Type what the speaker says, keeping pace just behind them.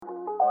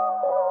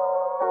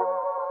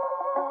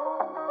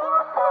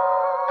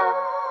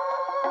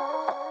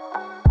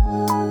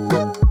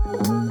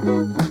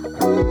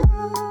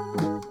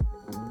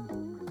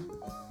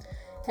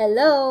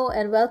Hello,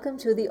 and welcome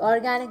to the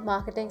Organic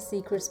Marketing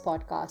Secrets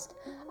podcast.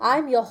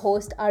 I'm your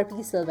host,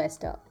 RP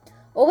Sylvester.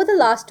 Over the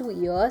last 2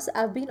 years,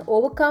 I've been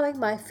overcoming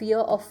my fear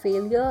of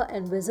failure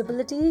and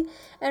visibility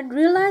and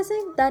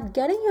realizing that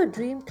getting your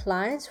dream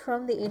clients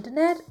from the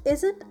internet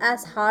isn't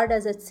as hard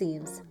as it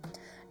seems.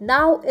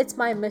 Now it's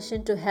my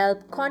mission to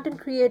help content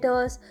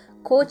creators,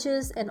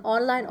 coaches, and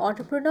online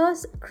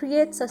entrepreneurs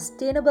create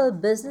sustainable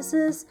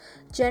businesses,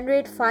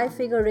 generate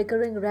five-figure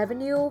recurring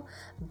revenue,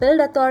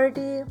 build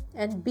authority,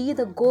 and be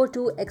the go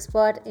to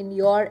expert in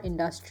your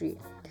industry.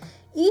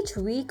 Each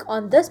week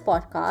on this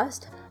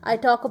podcast, I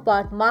talk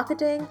about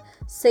marketing,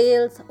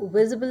 sales,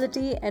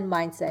 visibility, and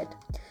mindset.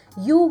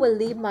 You will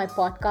leave my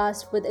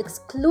podcast with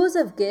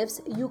exclusive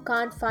gifts you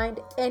can't find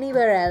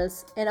anywhere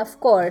else, and of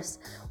course,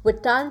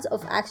 with tons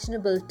of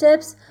actionable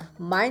tips,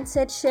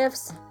 mindset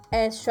shifts,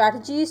 and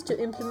strategies to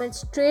implement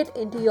straight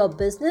into your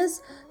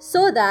business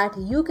so that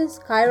you can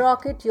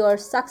skyrocket your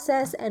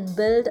success and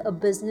build a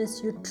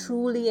business you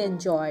truly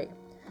enjoy.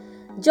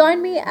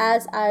 Join me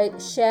as I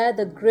share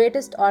the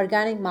greatest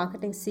organic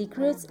marketing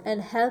secrets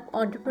and help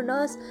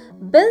entrepreneurs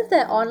build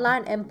their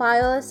online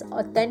empires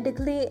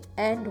authentically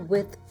and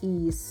with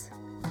ease.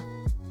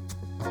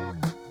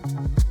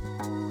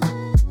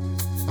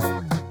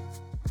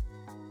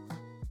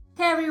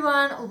 Hey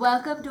everyone,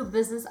 welcome to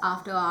Business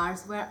After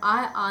Hours, where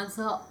I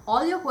answer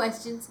all your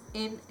questions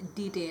in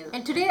detail.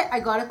 And today I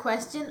got a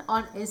question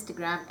on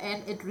Instagram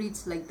and it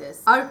reads like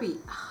this: RP,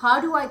 how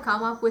do I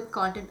come up with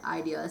content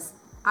ideas?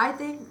 I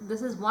think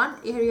this is one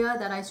area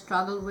that I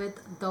struggle with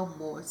the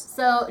most.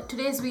 So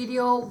today's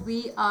video,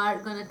 we are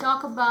gonna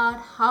talk about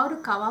how to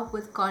come up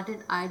with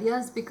content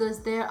ideas, because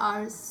there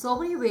are so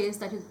many ways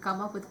that you can come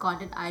up with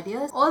content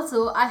ideas.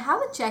 Also, I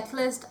have a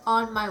checklist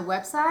on my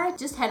website.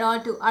 Just head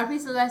on to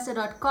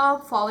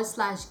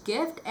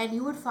rpsylvester.com/gift and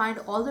you would find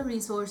all the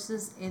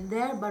resources in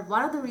there. But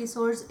one of the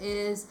resources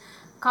is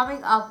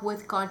coming up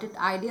with content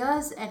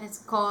ideas, and it's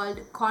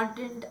called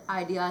Content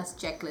Ideas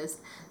Checklist.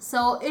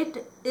 So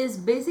it is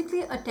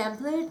basically a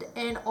template,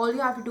 and all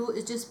you have to do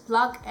is just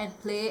plug and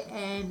play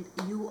and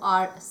you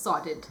are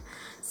sorted.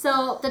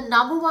 So the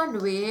number one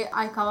way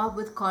I come up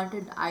with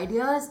content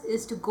ideas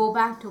is to go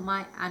back to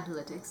my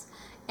analytics.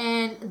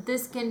 And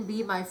this can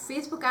be my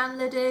Facebook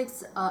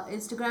analytics,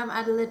 Instagram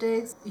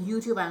analytics,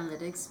 YouTube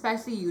analytics,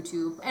 especially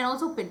YouTube, and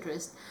also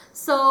Pinterest.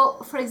 So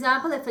for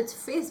example, if it's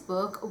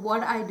Facebook,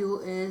 what I do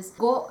is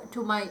go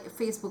to my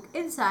Facebook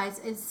insights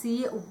and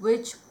see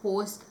which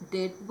post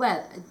did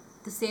well.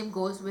 The same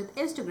goes with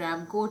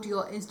Instagram. Go to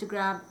your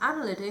Instagram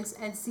analytics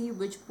and see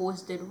which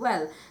post did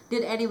well.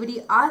 Did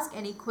anybody ask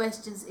any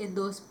questions in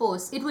those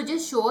posts? It would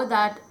just show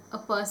that a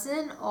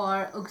person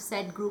or a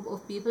set group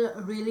of people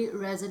really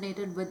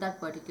resonated with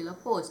that particular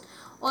post.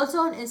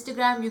 Also on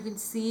Instagram, you can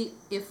see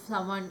if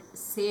someone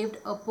saved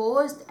a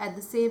post. At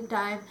the same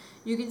time,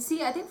 you can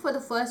see, I think for the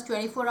first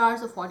 24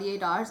 hours or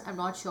 48 hours, I'm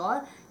not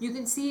sure, you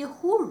can see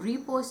who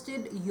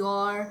reposted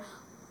your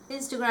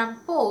Instagram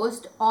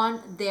post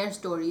on their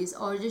stories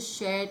or just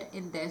shared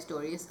in their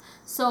stories.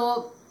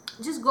 So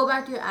just go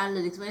back to your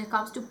analytics. When it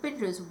comes to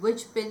Pinterest,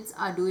 which pins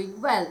are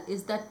doing well?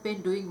 Is that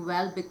pin doing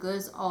well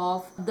because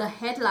of the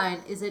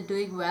headline? Is it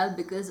doing well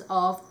because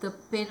of the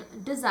pin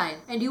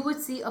design? And you would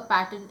see a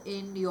pattern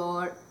in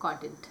your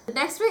content. The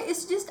next way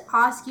is to just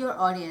ask your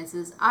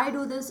audiences. I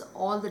do this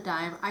all the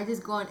time. I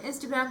just go on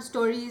Instagram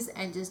stories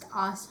and just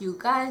ask you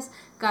guys,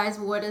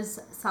 what is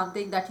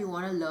something that you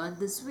want to learn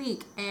this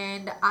week?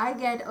 And I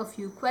get a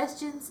few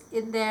questions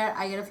in there.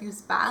 I get a few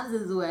spams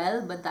as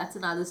well, but that's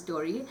another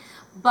story.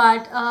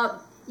 But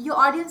your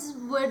audience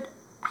would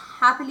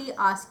happily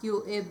ask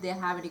you if they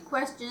have any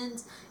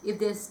questions, if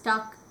they're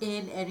stuck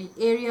in any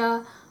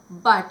area,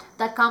 but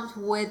that comes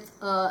with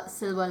a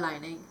silver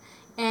lining.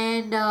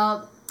 And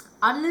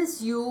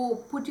unless you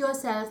put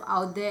yourself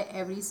out there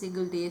every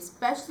single day,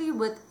 especially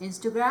with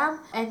Instagram,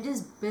 and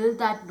just build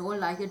that know,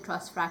 like, and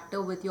trust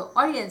factor with your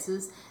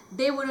audiences,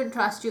 they wouldn't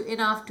trust you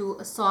enough to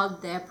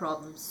solve their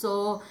problems.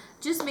 So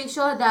just make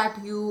sure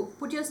that you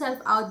put yourself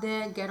out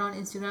there, get on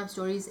Instagram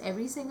stories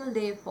every single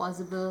day if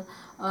possible.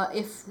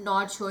 If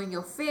not showing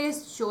your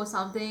face, show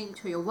something,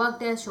 show your work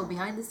desk, show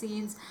behind the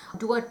scenes,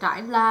 do a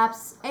time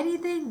lapse,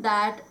 anything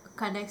that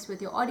connects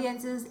with your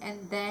audiences,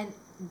 and then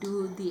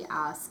do the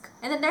ask.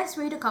 And the next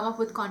way to come up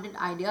with content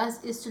ideas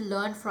is to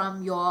learn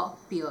from your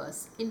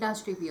peers,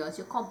 industry peers,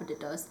 your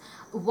competitors.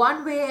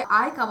 One way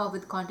I come up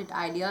with content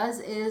ideas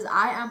is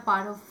I am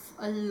part of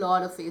a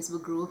lot of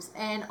Facebook groups,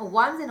 and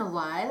once in a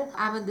while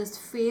I'm in this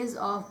phase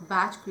of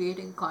batch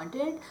creating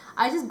content.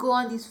 I just go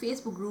on these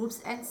Facebook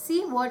groups and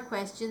see what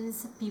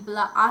questions people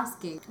are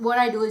asking. What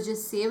I do is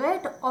just save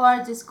it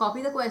or just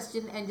copy the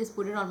question and just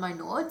put it on my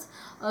notes,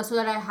 so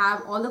that I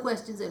have all the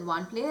questions in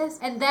one place,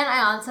 and then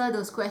I answer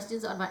those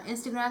questions on my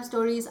Instagram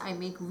stories. I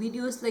make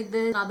videos like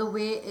this. Another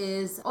way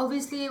is,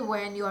 obviously,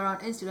 when you are on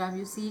Instagram,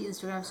 you see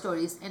Instagram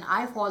stories, and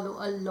I follow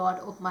a lot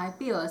of my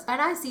peers.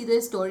 When I see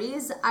their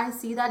stories, I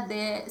see that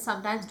they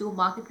sometimes do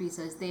market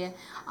research. They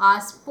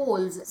ask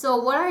polls. So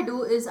what I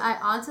do is I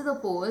answer the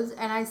polls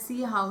and I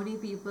see how many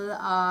people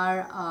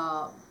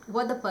are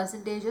what the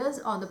percentage is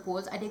on the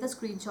polls. I take a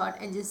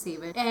screenshot and just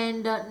save it.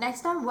 And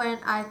next time when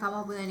I come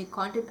up with any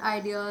content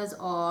ideas,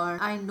 or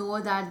I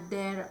know that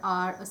there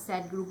are a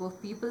set group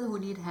of people who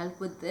need help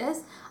with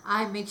this,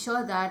 I make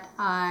sure that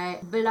I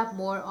build up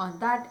more on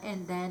that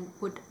and then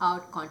put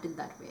out content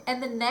that way.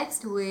 And the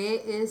next way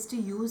is to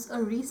use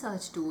a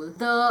research tool.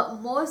 The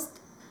most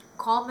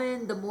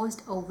common, the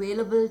most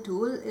available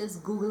tool is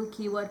Google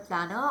Keyword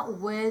Planner,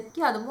 with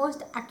the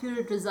most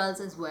accurate results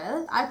as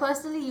well. I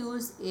personally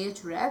use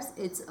Ahrefs.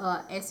 It's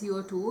a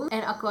SEO tool,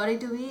 and according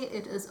to me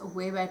it is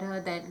way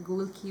better than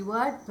Google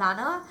Keyword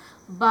Planner.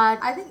 But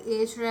I think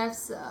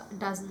Ahrefs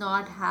does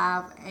not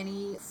have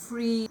any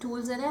free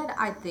tools in it.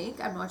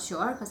 I'm not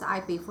sure because I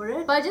pay for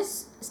it. But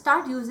just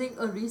start using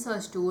a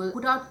research tool,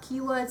 put out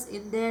keywords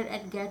in there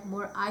and get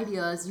more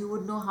ideas. You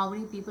would know how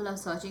many people are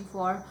searching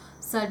for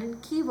certain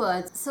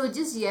keywords. So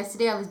just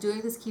yesterday I was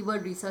doing this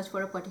keyword research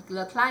for a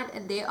particular client,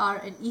 and they are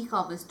an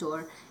e-commerce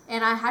store,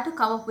 and I had to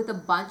come up with a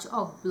bunch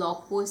of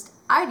blog post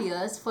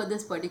ideas for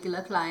this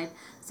particular client.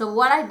 So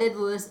what I did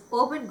was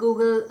open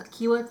Google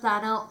Keyword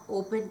Planner,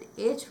 opened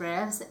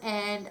Ahrefs,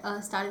 and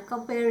started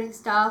comparing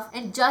stuff.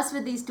 And just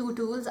with these two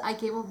tools, I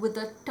came up with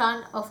a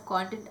ton of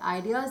content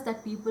ideas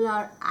that people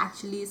are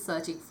actually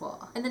searching for.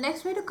 And the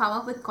next way to come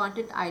up with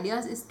content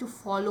ideas is to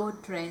follow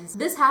trends.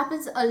 This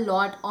happens a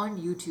lot on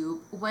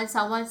YouTube. When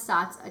someone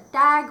starts a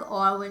tag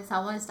or when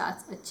someone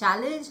starts a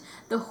challenge,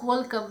 the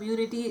whole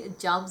community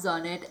jumps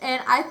on it.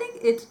 And I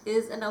think it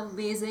is an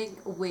amazing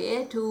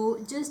way to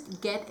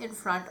just get in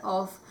front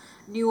of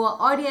newer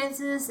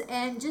audiences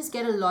and just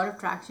get a lot of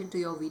traction to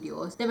your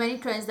videos. There are many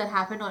trends that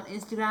happen on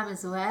Instagram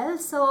as well,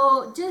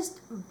 so just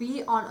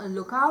be on a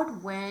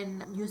lookout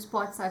when you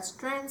spot such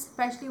trends,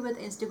 especially with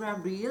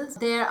Instagram Reels.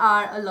 There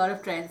are a lot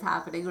of trends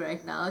happening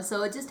right now,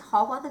 so just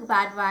hop on the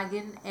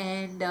bandwagon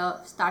and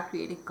start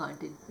creating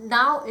content.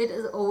 Now it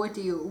is over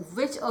to you.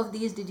 Which of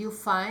these did you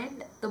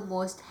find the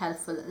most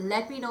helpful?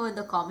 Let me know in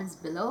the comments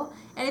below,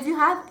 and if you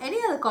have any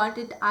other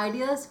content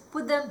ideas,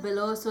 put them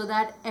below so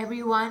that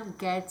everyone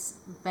gets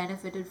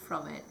benefited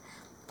from it.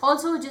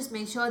 Also, just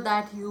make sure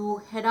that you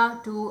head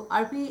out to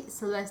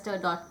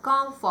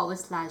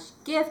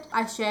rpsylvester.com/gift.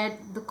 I shared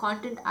the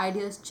content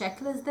ideas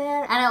checklist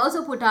there, and I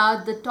also put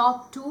out the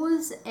top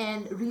tools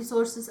and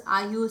resources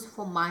I use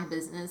for my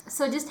business.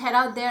 So just head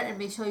out there and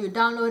make sure you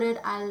download it.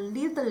 I'll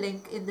leave the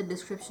link in the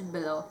description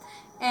below.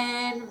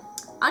 And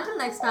until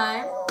next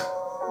time,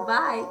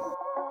 bye.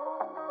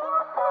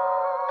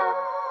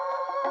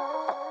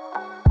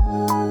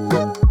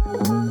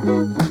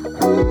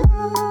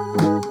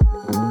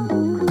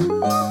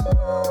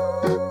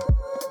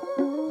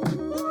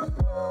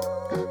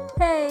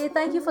 Hey,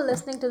 thank you for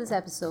listening to this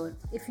episode.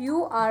 If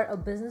you are a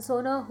business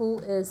owner who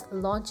is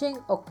launching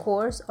a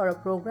course or a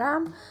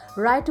program,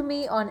 write to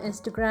me on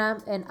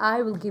Instagram and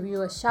I will give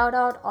you a shout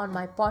out on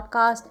my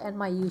podcast and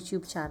my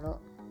YouTube channel.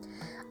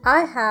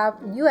 I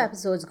have new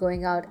episodes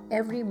going out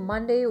every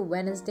Monday,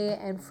 Wednesday,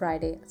 and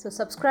Friday. So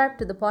subscribe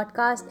to the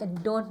podcast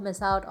and don't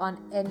miss out on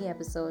any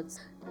episodes.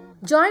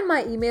 Join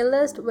my email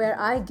list where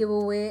I give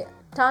away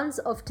tons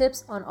of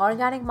tips on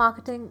organic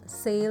marketing,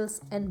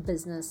 sales, and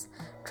business.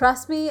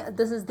 Trust me,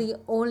 this is the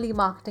only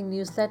marketing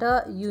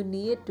newsletter you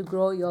need to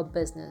grow your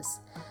business.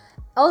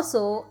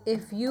 Also,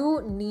 if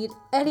you need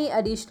any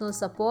additional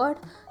support,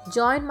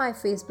 join my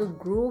Facebook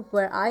group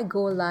where I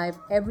go live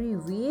every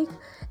week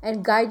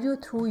and guide you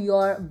through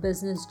your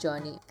business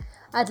journey.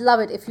 I'd love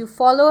it if you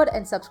followed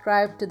and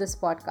subscribed to this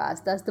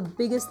podcast. That's the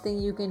biggest thing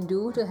you can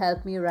do to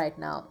help me right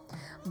now.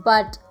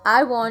 But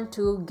I want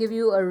to give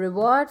you a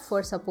reward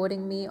for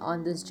supporting me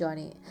on this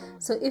journey.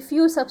 So if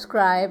you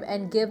subscribe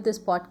and give this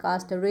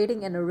podcast a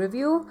rating and a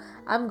review,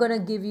 I'm going to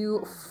give you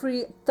a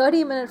free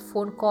 30-minute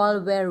phone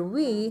call where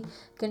we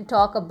can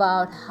talk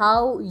about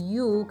how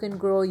you can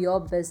grow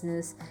your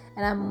business.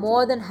 And I'm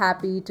more than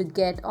happy to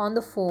get on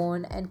the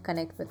phone and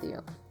connect with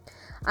you.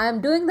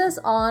 I'm doing this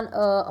on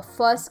a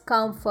first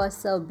come,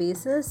 first serve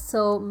basis,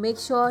 so make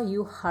sure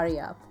you hurry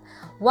up.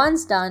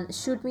 Once done,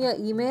 shoot me an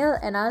email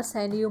and I'll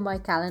send you my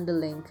calendar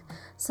link.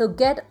 So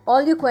get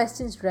all your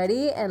questions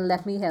ready and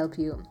let me help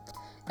you.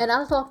 And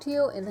I'll talk to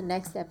you in the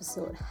next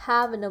episode.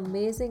 Have an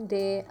amazing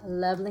day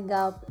leveling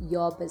up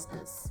your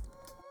business.